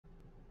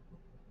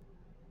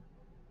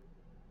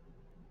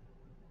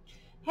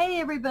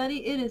Hey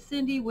everybody, it is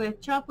Cindy with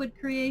Chopwood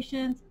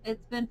Creations.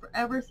 It's been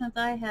forever since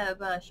I have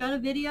shot a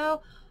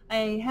video.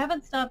 I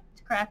haven't stopped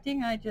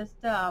crafting. I just,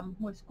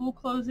 with school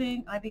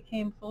closing, I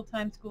became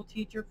full-time school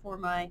teacher for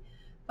my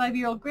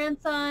 5-year-old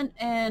grandson,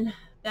 and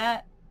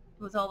that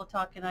was all the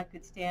talking I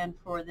could stand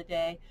for the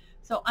day.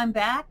 So I'm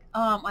back.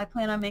 I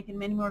plan on making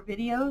many more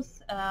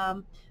videos.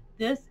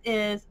 This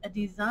is a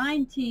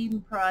design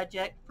team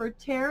project for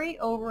Terry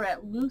over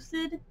at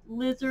Lucid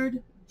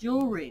Lizard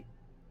Jewelry.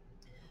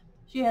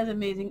 She has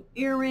amazing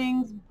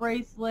earrings,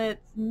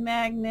 bracelets,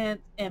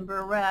 magnets, and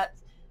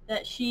barrettes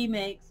that she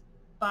makes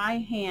by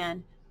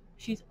hand.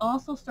 She's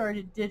also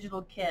started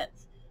digital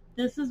kits.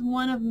 This is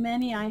one of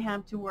many I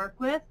have to work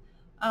with.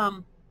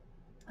 The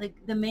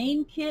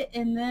main kit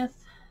in this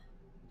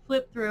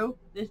flip through,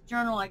 this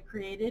journal I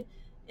created,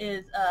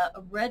 is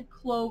a Red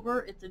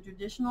Clover. It's a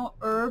traditional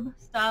herb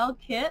style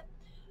kit,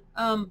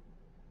 and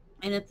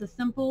it's a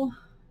simple,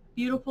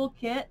 beautiful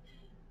kit.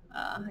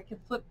 I can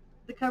flip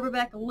the cover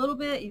back a little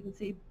bit. You can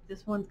see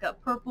this one's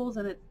got purples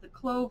and it's the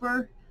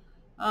clover.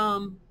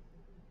 I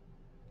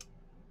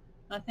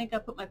think I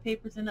put my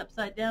papers in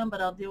upside down, but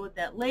I'll deal with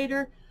that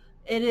later.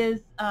 It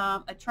is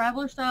a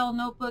traveler style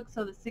notebook,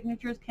 so the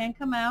signatures can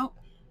come out.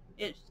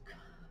 It's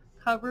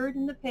covered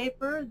in the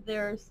paper.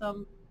 There's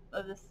some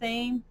of the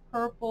same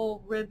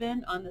purple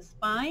ribbon on the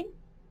spine.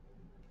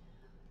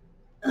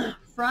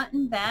 Front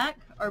and back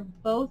are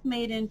both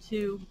made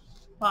into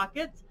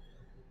pockets.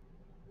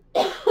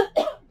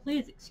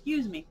 Please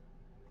excuse me.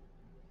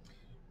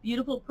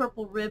 Beautiful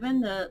purple ribbon.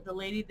 The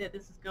lady that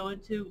this is going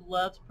to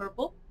loves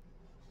purple,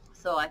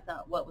 so I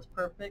thought what was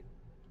perfect.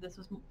 This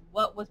was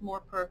what was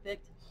more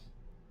perfect.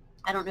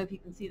 I don't know if you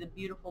can see the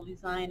beautiful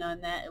design on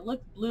that. It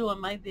looks blue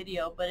on my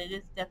video, but it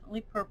is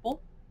definitely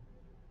purple.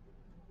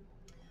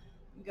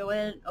 Go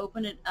ahead and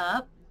open it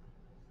up.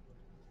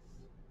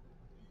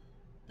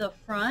 The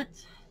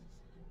front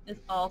is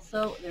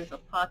also, there's a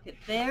pocket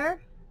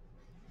there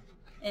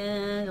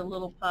and a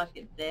little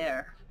pocket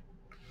there.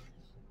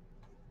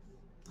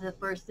 The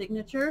first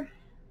signature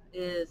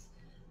is,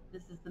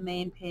 this is the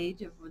main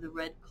page of the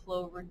Red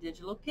Clover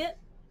digital kit.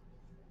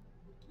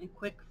 A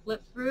quick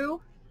flip through.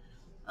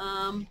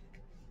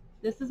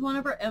 This is one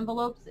of our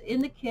envelopes in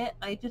the kit.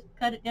 I just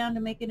cut it down to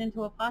make it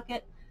into a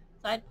pocket,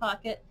 side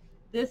pocket.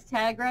 This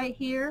tag right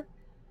here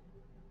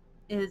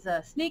is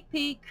a sneak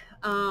peek.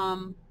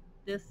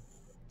 This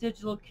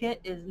digital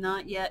kit is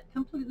not yet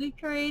completely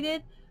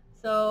created,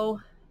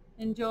 so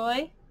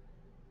enjoy.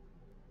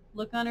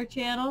 Look on her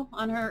channel,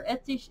 on her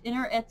Etsy, in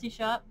her Etsy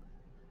shop,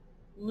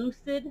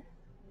 Lucid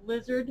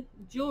Lizard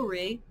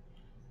Jewelry,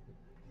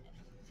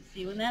 to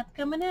see when that's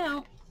coming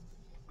out.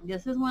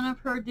 This is one of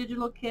her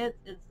digital kits.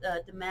 It's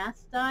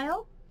damask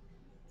style.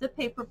 It's a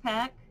paper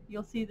pack.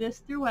 You'll see this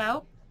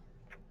throughout.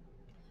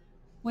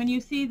 When you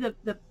see this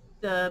is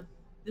the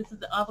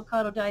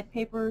avocado dyed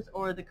papers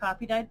or the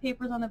coffee dyed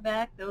papers on the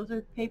back, those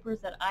are papers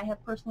that I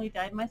have personally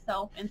dyed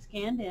myself and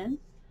scanned in.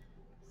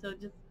 So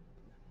just,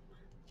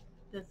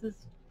 this is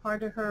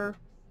part of her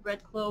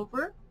Red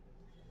Clover.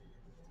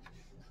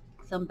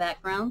 Some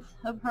backgrounds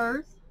of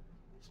hers.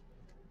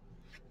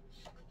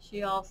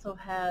 She also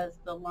has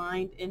the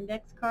lined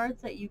index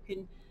cards that you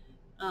can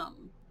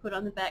put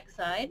on the back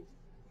side.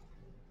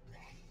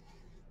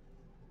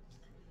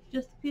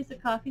 Just a piece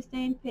of coffee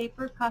stained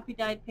paper, coffee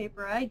dyed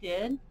paper I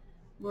did.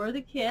 More of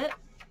the kit.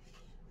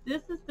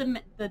 This is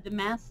the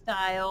damask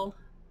style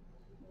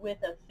with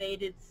a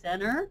faded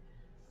center.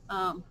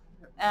 They're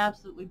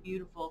absolutely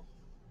beautiful.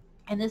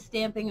 And this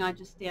stamping I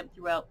just stamped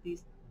throughout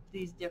these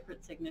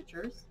different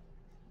signatures.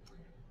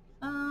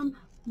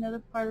 Another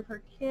part of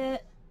her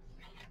kit.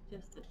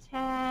 Just a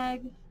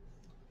tag.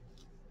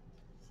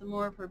 Some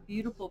more of her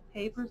beautiful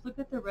papers. Look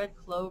at the Red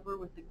Clover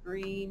with the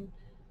green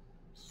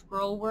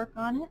scroll work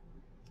on it.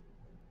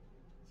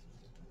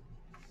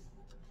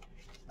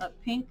 A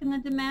pink in the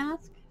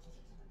damask.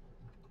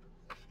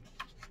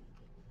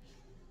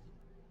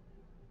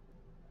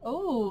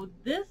 Oh,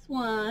 this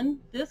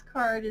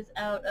card is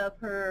out of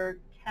her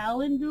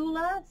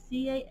Calendula,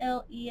 C-A-L-E-N-D-U-L-A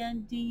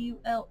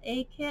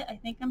kit. I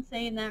think I'm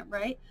saying that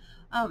right.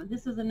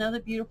 This is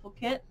another beautiful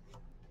kit.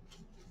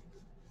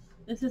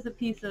 This is a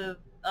piece of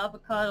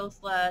avocado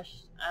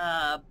slash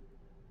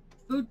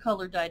food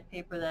color dyed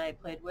paper that I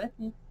played with,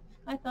 and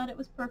I thought it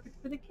was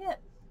perfect for the kit.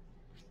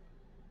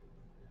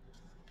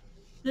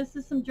 This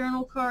is some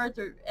journal cards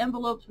or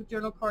envelopes with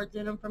journal cards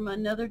in them from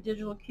another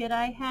digital kit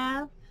I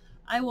have.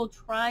 I will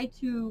try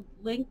to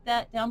link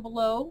that down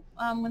below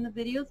when the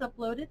video is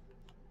uploaded.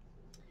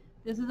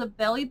 This is a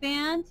belly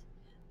band,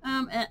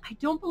 and I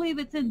don't believe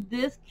it's in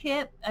this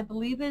kit. I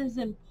believe it is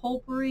in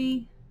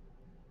Potpourri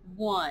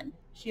 1.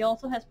 She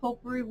also has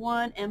Potpourri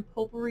 1 and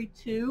Potpourri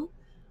 2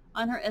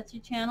 on her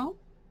Etsy channel.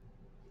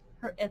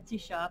 Her Etsy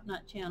shop,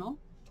 not channel.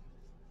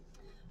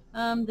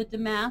 The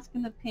damask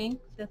and the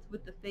pink, that's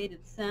with the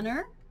faded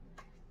center.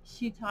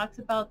 She talks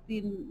about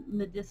the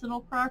medicinal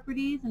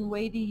properties and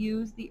way to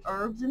use the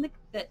herbs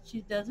that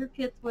she does her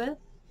kits with.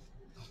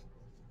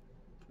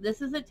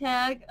 This is a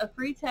tag, a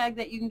free tag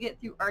that you can get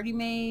through Artie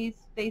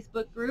Mae's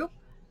Facebook group.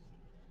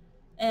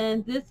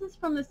 And this is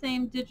from the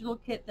same digital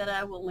kit that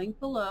I will link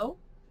below.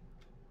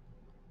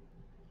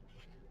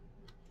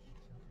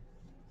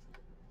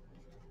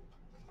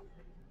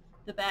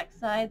 The back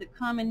side, the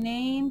common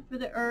name for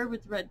the herb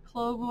is red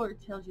clover.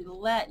 It tells you the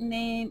Latin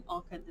name,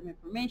 all kinds of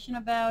information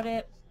about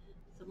it.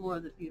 Some more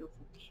of the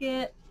beautiful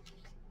kit.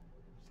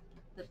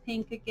 The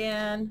pink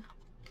again.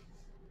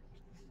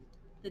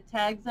 The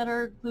tags that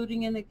are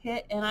including in the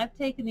kit, and I've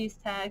taken these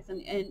tags,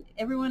 and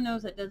everyone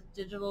knows that does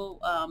digital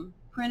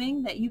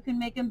printing that you can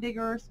make them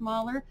bigger or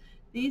smaller.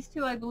 These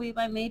two I believe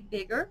I made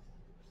bigger.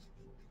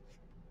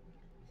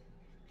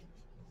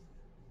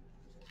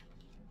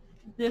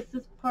 This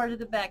is part of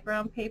the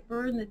background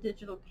paper in the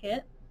digital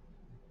kit.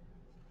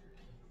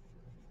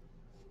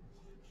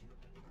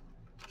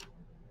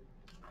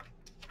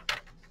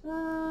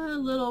 A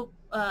little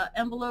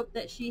envelope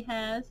that she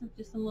has with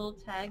just some little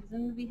tags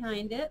in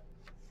behind it.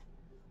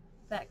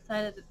 Back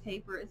side of the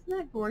paper. Isn't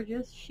that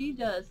gorgeous? She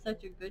does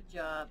such a good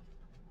job.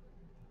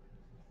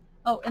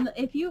 Oh, and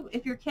if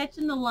you're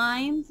catching the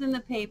lines in the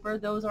paper,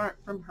 those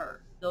aren't from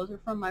her. Those are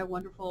from my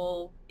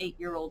wonderful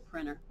 8-year-old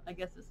printer. I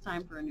guess it's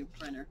time for a new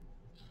printer.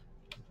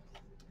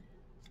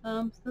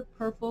 It's the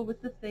purple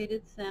with the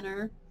faded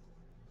center.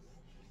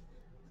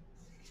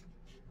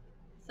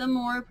 Some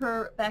more of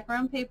her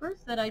background papers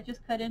that I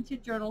just cut into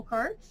journal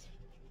cards.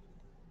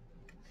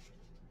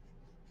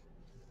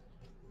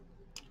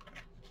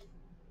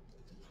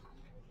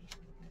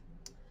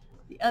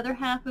 The other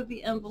half of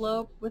the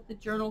envelope with the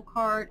journal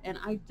card, and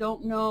I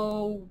don't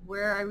know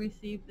where I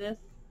received this.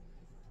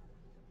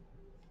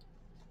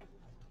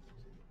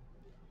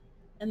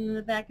 And then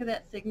the back of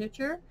that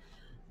signature.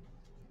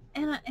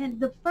 And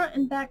the front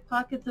and back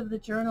pockets of the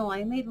journal,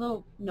 I made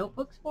little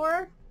notebooks for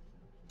her,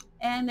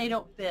 and they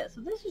don't fit. So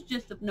this is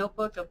just a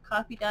notebook of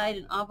coffee dyed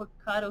and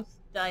avocado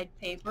dyed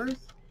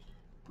papers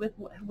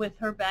with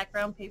her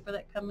background paper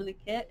that come in the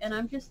kit, and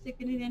I'm just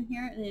sticking it in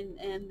here,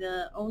 and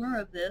the owner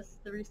of this,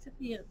 the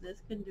recipient of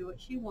this, can do what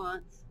she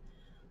wants.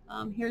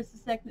 Here's the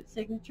second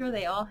signature.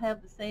 They all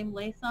have the same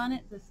lace on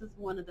it. This is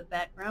one of the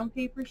background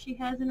papers she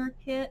has in her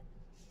kit.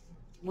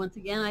 Once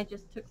again, I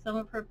just took some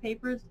of her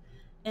papers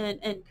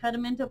and cut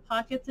them into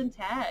pockets and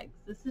tags.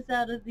 This is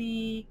out of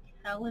the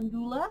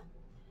calendula,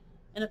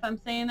 and if I'm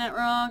saying that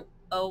wrong,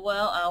 oh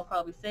well, I'll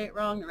probably say it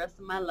wrong the rest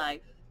of my life.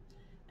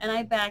 And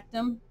I backed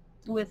them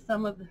with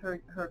some of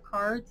her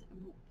cards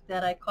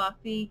that I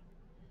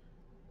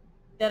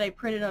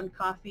printed on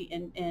coffee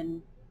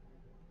and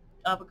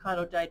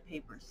avocado dyed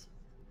papers.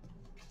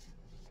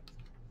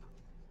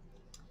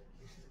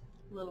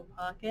 Little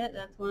pocket,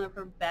 that's one of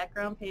her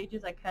background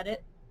pages. I cut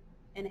it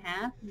in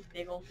half,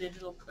 big old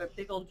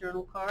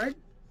journal card.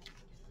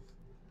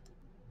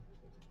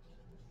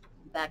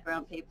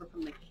 Background paper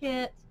from the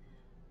kit.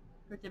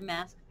 Her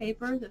damask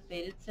paper, the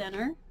faded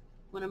center.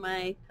 One of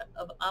my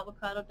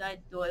avocado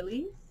dyed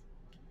doilies.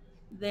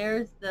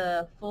 There's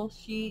the full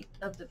sheet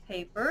of the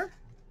paper.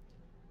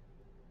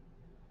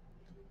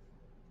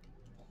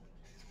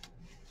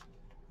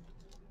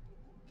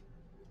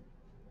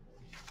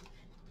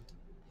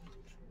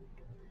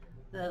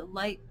 The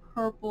light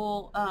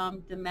purple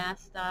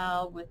damask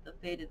style with the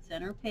faded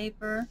center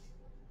paper.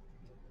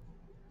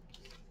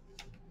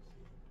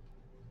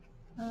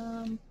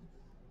 Kind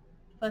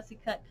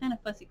of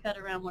fussy cut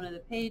around one of the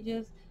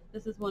pages.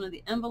 This is one of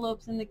the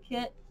envelopes in the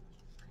kit,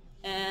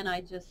 and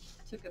I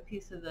just took a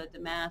piece of the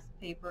damask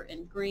paper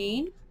in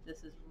green.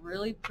 This is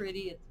really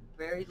pretty. It's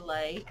very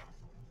light.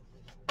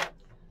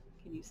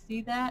 Can you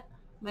see that?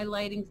 My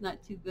lighting's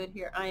not too good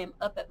here. I am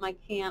up at my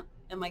camp,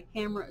 and my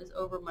camera is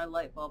over my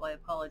light bulb. I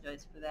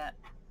apologize for that.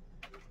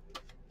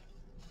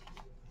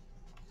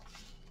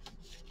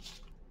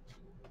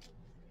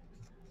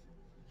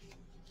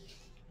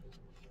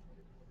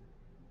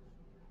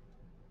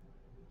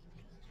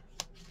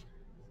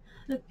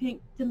 The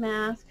pink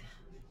damask,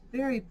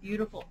 very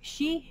beautiful.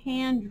 She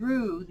hand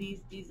drew these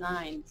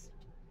designs.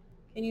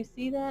 Can you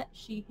see that?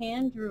 She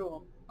hand drew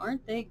them.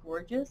 Aren't they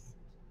gorgeous?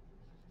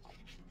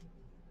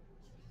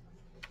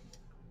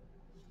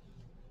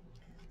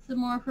 Some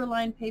more of her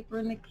lined paper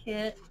in the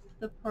kit,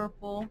 the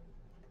purple.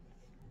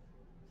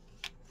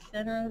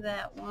 Center of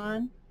that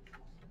one.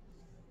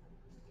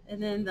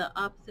 And then the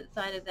opposite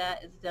side of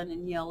that is done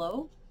in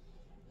yellow.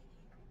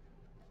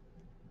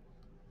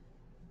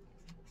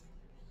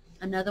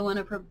 Another one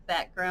of her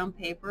background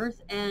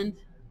papers, and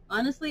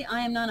honestly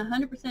I am not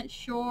 100%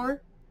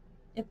 sure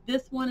if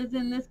this one is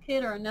in this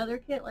kit or another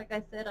kit. Like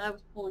I said, I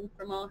was pulling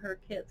from all her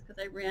kits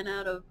because I ran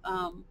out of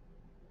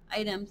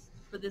items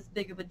for this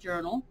big of a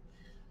journal,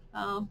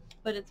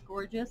 but it's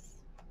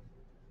gorgeous.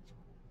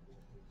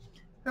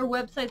 Her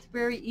website's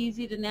very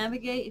easy to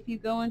navigate. If you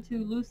go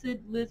into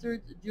Lucid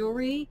Lizard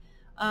Jewelry,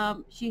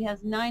 she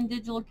has 9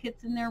 digital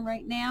kits in there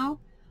right now,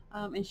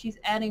 and she's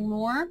adding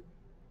more.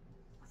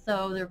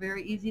 So they're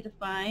very easy to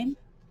find.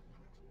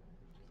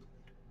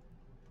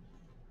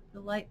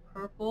 The light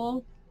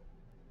purple.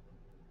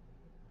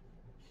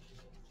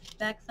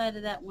 Back side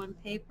of that one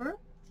paper.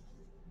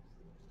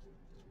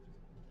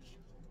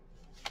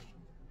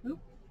 Oop.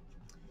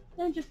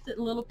 Then just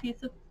a little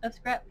piece of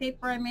scrap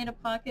paper. I made a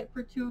pocket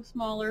for two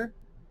smaller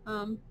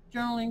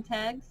journaling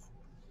tags.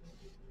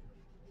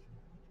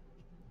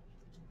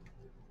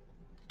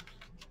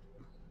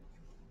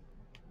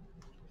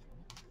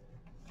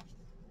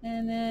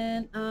 And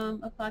then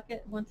a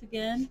pocket once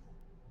again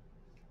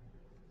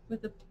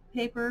with the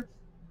paper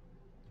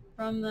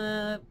from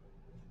the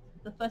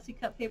fussy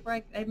cut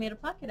paper I made a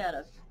pocket out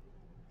of,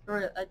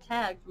 or a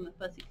tag from the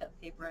fussy cut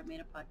paper I made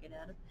a pocket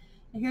out of.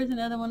 And here's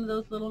another one of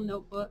those little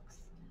notebooks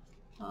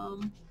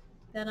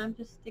that I'm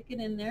just sticking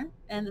in there.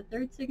 And the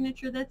third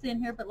signature that's in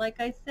here, but like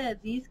I said,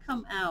 these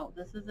come out.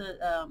 This is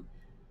a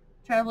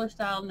traveler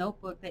style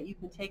notebook that you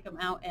can take them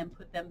out and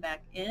put them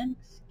back in.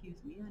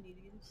 Excuse me, I need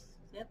to get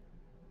a sip.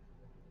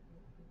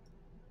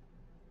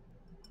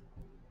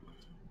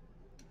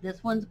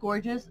 This one's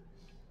gorgeous.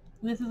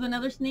 This is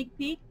another sneak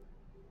peek.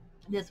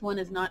 This one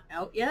is not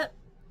out yet.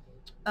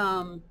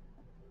 I'm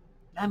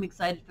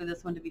excited for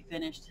this one to be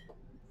finished.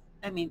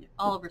 I mean,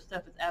 all of her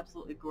stuff is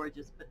absolutely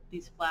gorgeous, but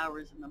these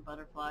flowers and the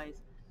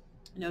butterflies.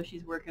 I know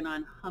she's working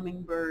on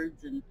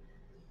hummingbirds and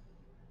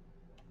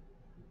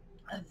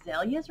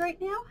azaleas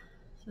right now.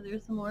 So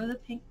there's some more of the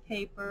pink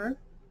paper.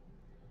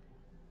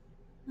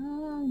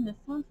 And this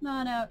one's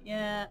not out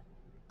yet.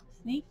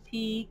 Sneak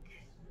peek.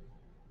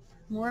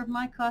 More of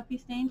my coffee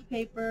stained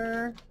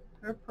paper.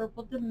 Her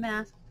purple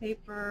damask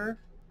paper.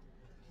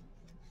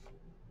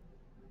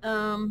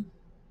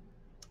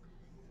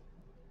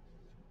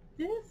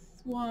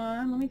 This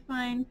one, let me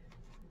find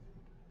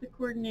the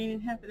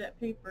coordinating half of that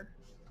paper.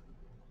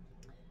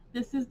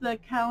 This is the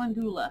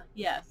calendula,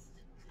 yes.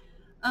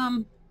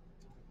 And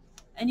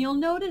you'll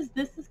notice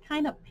this is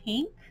kind of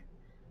pink.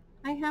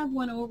 I have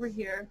one over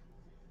here.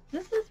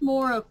 This is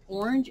more of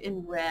orange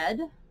and red.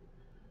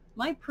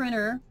 My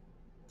printer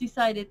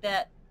decided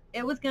that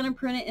it was going to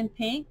print it in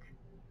pink.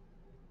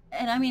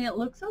 And I mean, it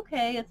looks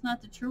okay. It's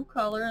not the true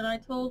color. And I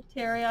told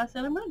Terry, I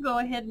said, I'm going to go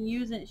ahead and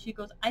use it. She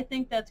goes, I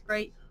think that's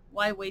great.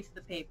 Why waste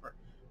the paper?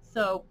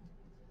 So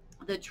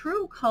the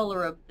true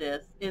color of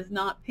this is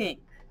not pink.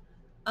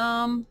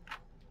 And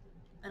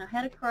I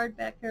had a card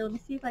back here. Let me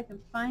see if I can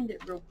find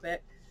it real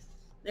quick.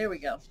 There we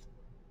go.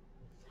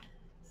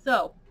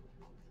 So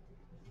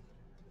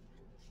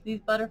these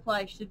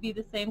butterflies should be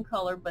the same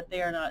color, but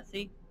they are not.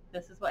 See,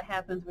 this is what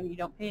happens when you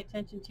don't pay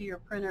attention to your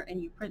printer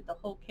and you print the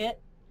whole kit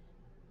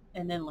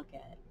and then look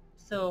at it.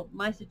 So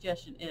my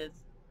suggestion is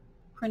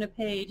print a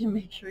page and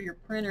make sure your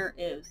printer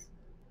is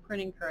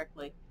printing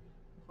correctly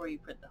before you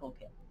print the whole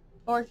kit.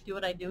 Or do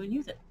what I do and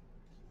use it.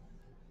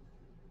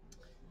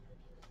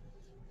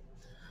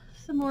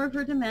 Some more of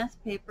her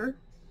damask paper.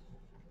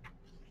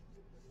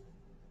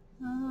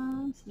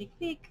 Sneak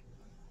peek.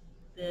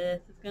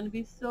 This is going to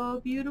be so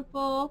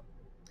beautiful.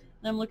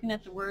 And I'm looking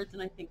at the words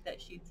and I think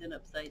that sheet's in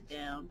upside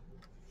down.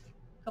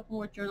 A couple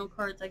more journal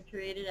cards I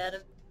created out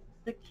of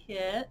the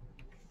kit.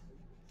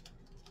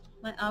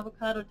 My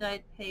avocado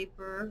dyed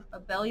paper, a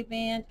belly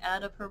band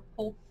out of her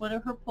one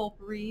of her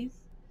pulperies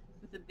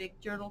with a big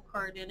journal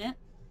card in it.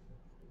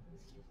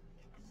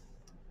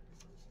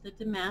 The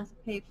damask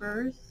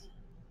papers.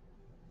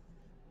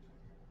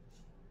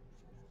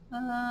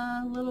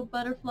 Little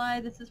butterfly.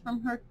 This is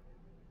from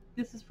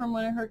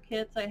one of her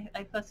kits.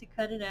 I fussy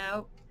cut it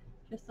out.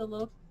 Just a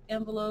little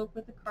envelope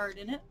with a card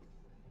in it.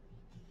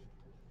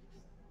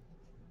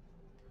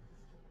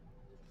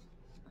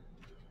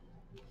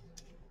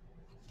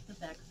 The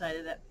back side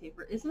of that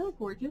paper. Isn't that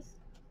gorgeous?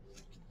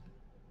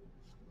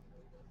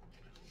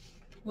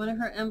 One of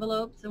her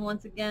envelopes, and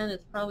once again,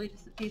 it's probably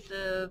just a piece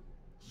of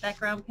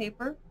background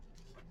paper.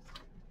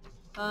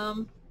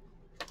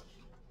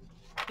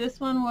 This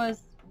one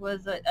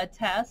was a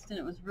test, and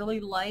it was really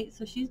light,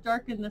 so she's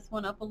darkened this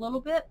one up a little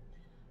bit.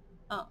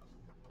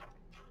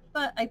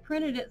 But I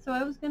printed it, so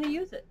I was going to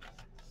use it.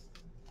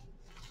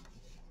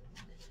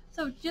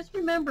 So just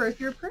remember, if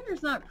your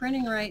printer's not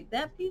printing right,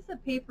 that piece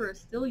of paper is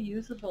still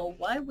usable.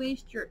 Why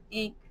waste your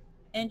ink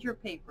and your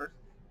paper?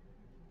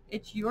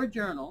 It's your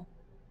journal.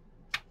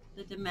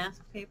 The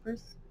damask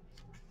papers.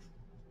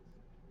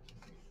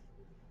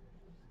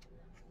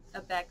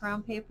 A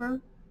background paper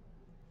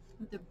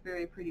with a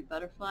very pretty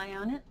butterfly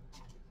on it.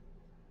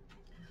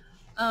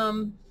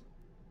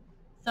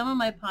 Some of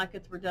my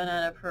pockets were done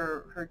out of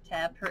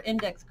her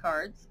index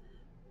cards.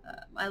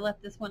 I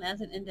left this one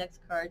as an index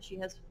card. She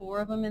has 4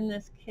 of them in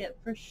this kit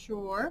for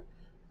sure.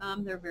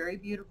 They're very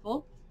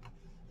beautiful.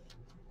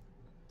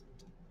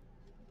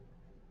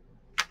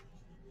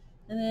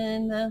 And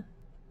then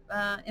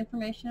the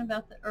information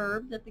about the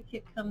herb that the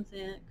kit that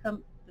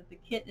the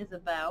kit is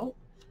about.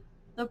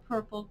 The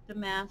purple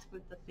damask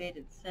with the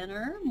faded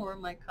center. More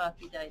of my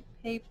coffee dyed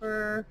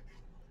paper.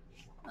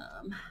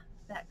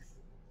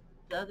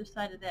 The other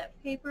side of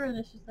that paper, and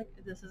it's just like,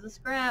 this is a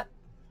scrap.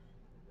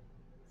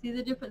 See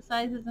the different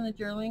sizes in the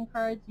journaling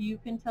cards? You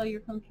can tell your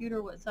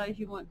computer what size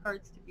you want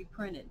cards to be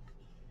printed.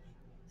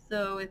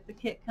 So if the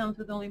kit comes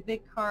with only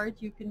big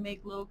cards, you can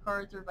make little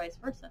cards or vice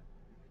versa.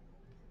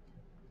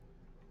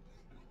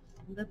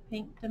 The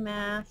pink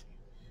damask,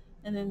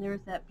 and then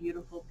there's that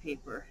beautiful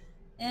paper.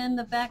 And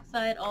the back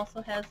side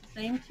also has the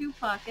same 2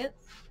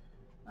 pockets.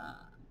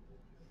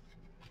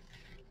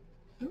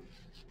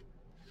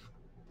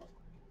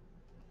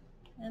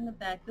 And the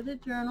back of the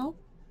journal.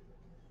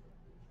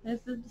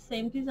 This is the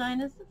same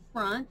design as the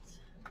front.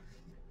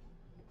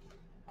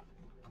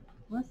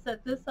 Let's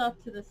set this off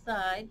to the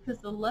side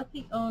because the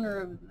lucky owner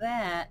of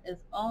that is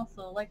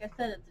also, like I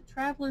said, it's a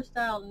traveler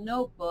style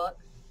notebook.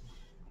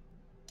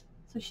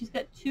 So she's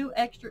got 2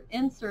 extra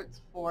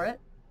inserts for it.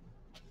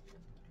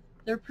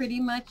 They're pretty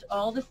much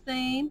all the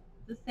same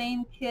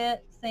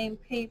kit, same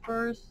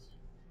papers.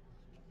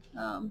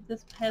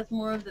 This has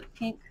more of the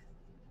pink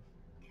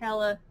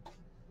calendula.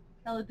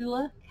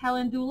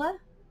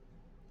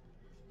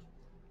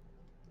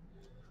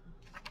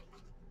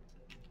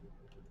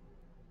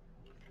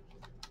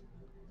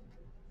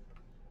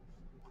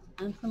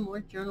 And some more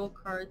journal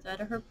cards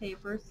out of her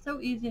papers. So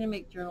easy to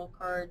make journal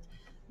cards.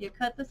 You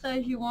cut the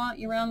size you want,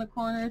 you round the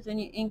corners, and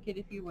you ink it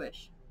if you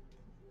wish.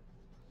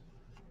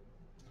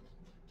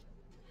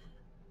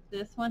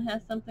 This one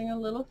has something a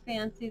little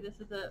fancy. This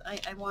is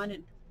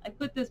I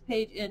put this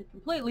page in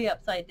completely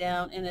upside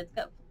down, and it's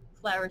got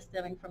flowers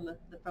stemming from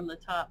the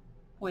top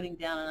pointing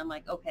down, and I'm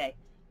like, okay,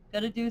 got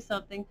to do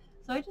something.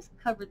 So I just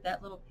covered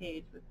that little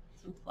page with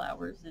some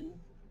flowers and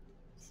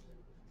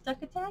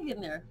stuck a tag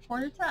in there,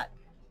 corner tuck.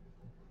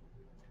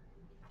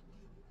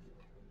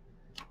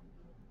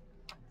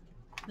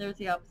 There's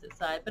the opposite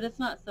side, but it's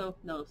not so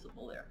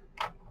noticeable there.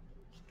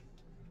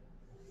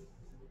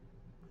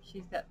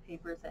 She's got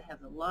papers that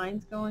have the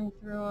lines going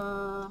through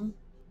them.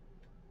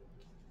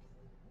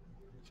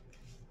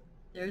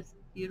 There's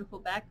beautiful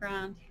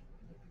background.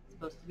 It's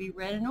supposed to be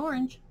red and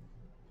orange.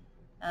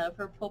 Out of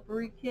her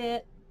potpourri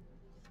kit.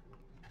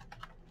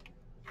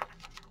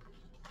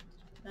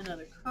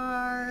 Another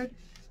card.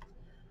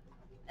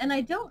 And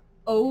I don't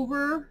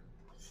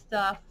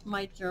overstuff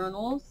my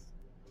journals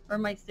or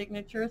my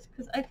signatures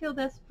because I feel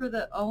that's for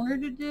the owner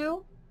to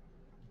do.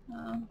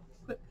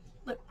 Quick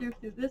flip through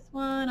this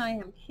one. I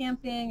am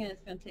camping and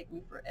it's going to take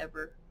me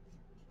forever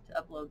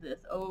to upload this.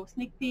 Oh,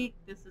 sneak peek.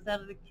 This is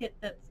out of the kit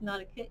that's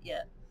not a kit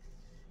yet.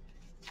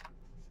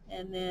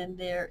 And then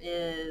there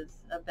is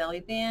a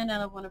belly band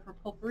out of one of her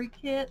potpourri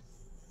kits.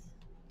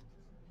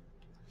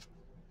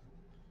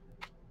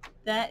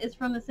 That is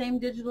from the same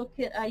digital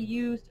kit I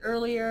used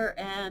earlier,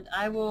 and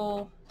I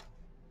will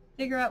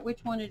figure out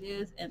which one it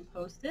is and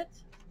post it.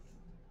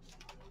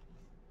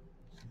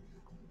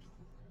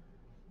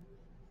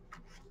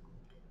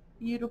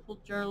 Beautiful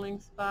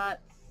journaling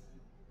spots.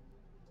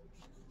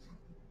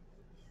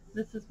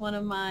 This is one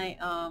of my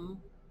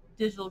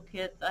digital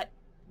kits.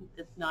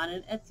 It's not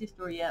an Etsy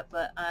store yet,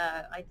 but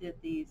I did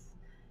these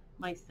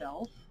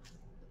myself.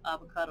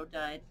 Avocado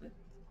dyed with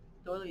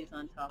doilies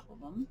on top of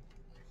them.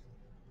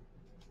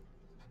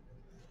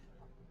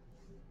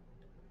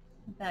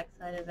 The back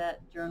side of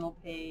that journal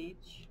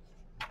page.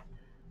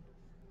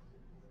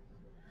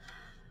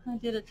 I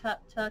did a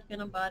top tuck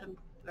and a bottom,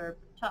 or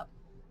top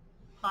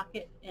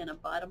pocket and a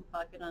bottom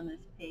pocket on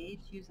this page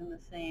using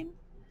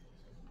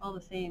all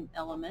the same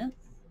elements.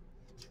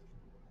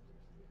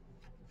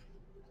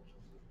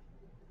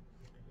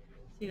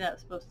 See,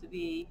 that's supposed to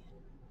be,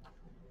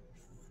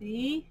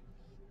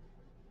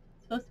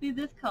 supposed to be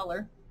this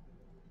color,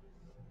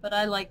 but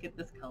I like it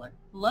this color.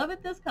 Love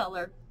it this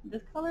color.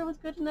 This color was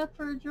good enough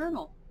for a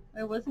journal.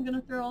 I wasn't going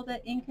to throw all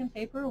that ink and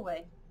paper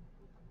away.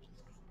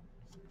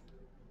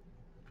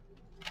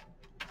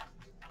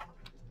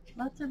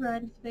 Lots of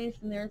writing space,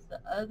 and there's the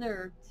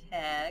other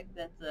tag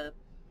that's a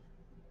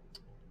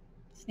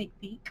sneak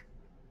peek.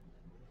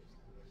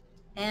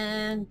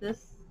 And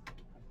this,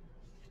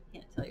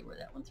 can't tell you where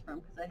that one's from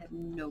because I have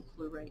no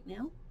clue right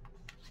now.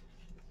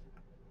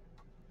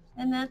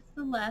 And that's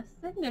the last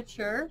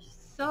signature.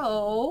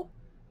 So,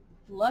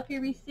 lucky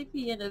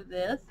recipient of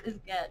this is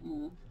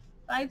getting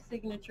 5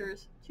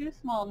 signatures, 2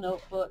 small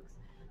notebooks,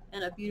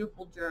 and a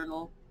beautiful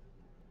journal.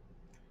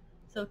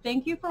 So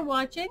thank you for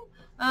watching.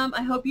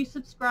 I hope you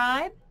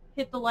subscribe,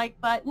 hit the like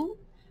button.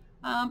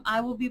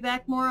 I will be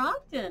back more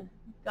often.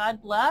 God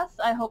bless.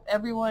 I hope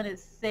everyone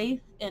is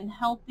safe and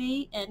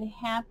healthy and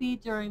happy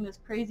during this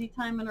crazy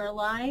time in our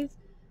lives.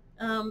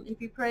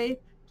 If you pray,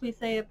 please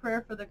say a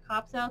prayer for the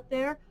cops out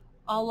there.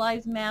 All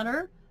lives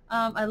matter.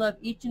 I love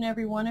each and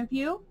every one of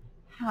you.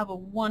 Have a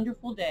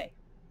wonderful day.